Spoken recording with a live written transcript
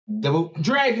Double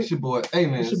Dragon. It's your boy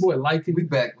AMENZ. It's your boy Lighty. We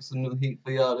back with some new heat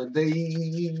for y'all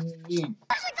today. Push the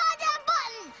goddamn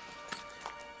button!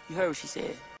 You heard what she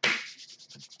said.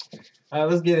 Alright,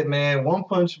 let's get it, man. One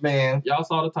Punch Man. Y'all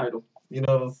saw the title. You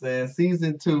know what I'm saying?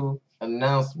 Season 2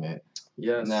 announcement.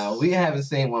 Yes. Now, we haven't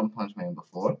seen One Punch Man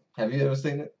before. Have you ever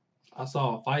seen it? I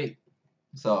saw a fight.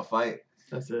 You saw a fight?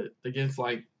 That's it. Against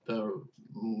like the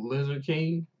Lizard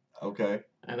King. Okay.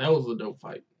 And that was a dope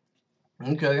fight.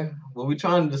 Okay. Well, we're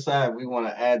trying to decide if we want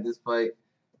to add this fight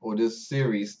or this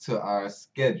series to our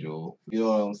schedule. You know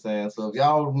what I'm saying? So if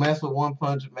y'all mess with One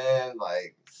Punch Man,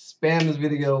 like, spam this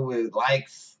video with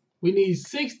likes. We need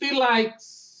 60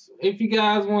 likes if you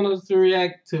guys want us to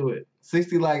react to it.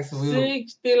 60 likes.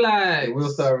 60 likes. We'll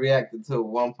start reacting to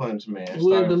One Punch Man.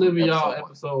 We'll deliver y'all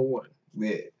episode 1.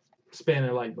 Yeah. Spam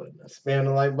the like button. Spam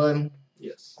the like button?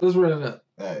 Yes. Let's run it up.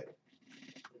 Alright.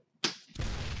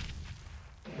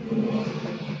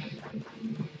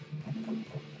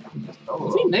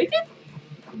 Is he naked?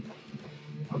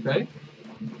 Okay.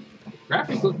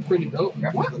 Graphics look pretty dope.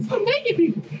 What? Some naked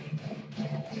people.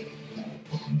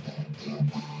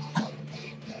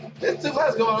 There's too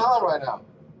much going on right now.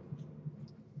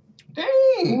 Dang.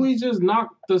 Who we just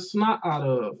knocked the snot out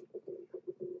of?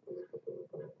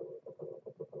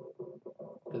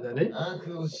 Is that it?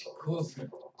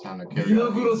 Time to carry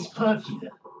out.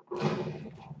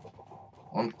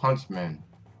 One Punch Man.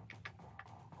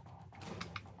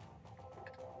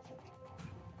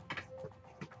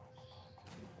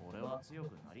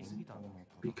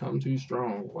 Become too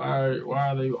strong. Why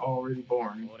are they already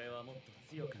born?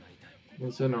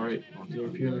 Incinerate. The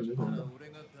impunitive.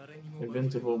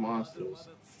 Invincible monsters.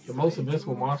 The most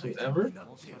invincible monsters ever?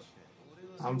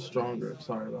 I'm stronger.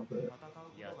 Sorry about that.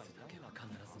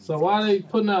 So why are they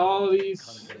putting out all of these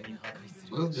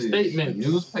statements?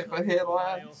 Newspaper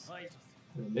headlines?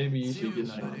 Maybe you should get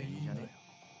strong.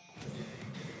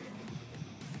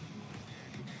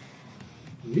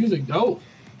 Music dope.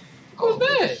 Who's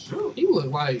that? Shoot. He look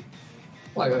like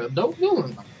a dope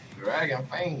villain. Dragon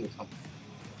Fang or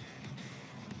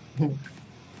something.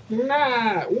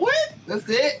 Nah, what? That's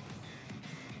it?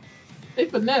 They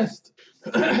finessed.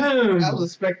 I was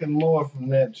expecting more from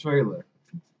that trailer.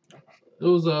 It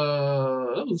was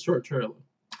a short trailer.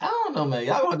 I don't know, man.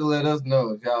 Y'all want to let us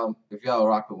know if y'all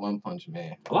rock with One Punch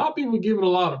Man. A lot of people give it a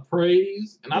lot of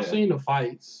praise, and I've Yeah. seen the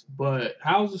fights, but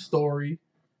how's the story?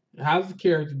 How's the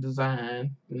character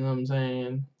design? You know what I'm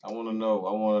saying? I want to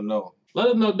know. Let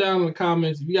us know down in the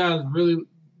comments if you guys really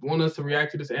want us to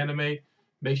react to this anime.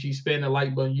 Make sure you spam the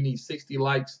like button. You need 60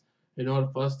 likes in order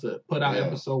for us to put out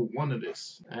episode 1 of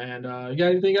this. And you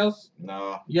got anything else?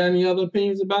 No. You got any other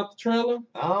opinions about the trailer?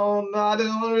 I don't know. I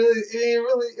didn't really.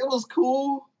 It was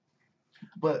cool.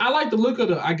 But I like the look of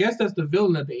I guess that's the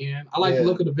villain at the end. I like the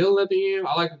look of the villain at the end.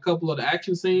 I like a couple of the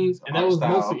action scenes. And that was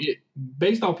mostly it.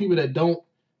 Based on people that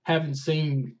haven't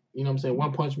seen, you know what I'm saying,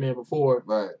 One Punch Man before.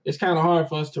 Right. It's kind of hard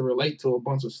for us to relate to a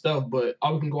bunch of stuff, but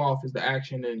all we can go off is the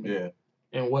action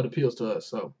and what appeals to us.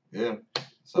 So yeah.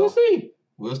 So we'll see.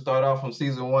 We'll start off from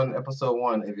season 1, episode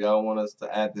 1, if y'all want us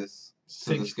to add this to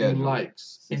the 60 schedule.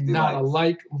 likes. 60 and not likes. a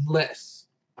like less.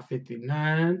 Not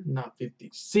 59, not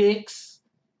 56.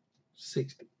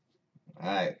 60.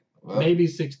 Alright. Well. Maybe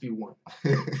 61.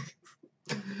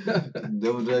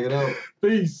 Double drag it out.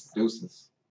 Peace. Deuces.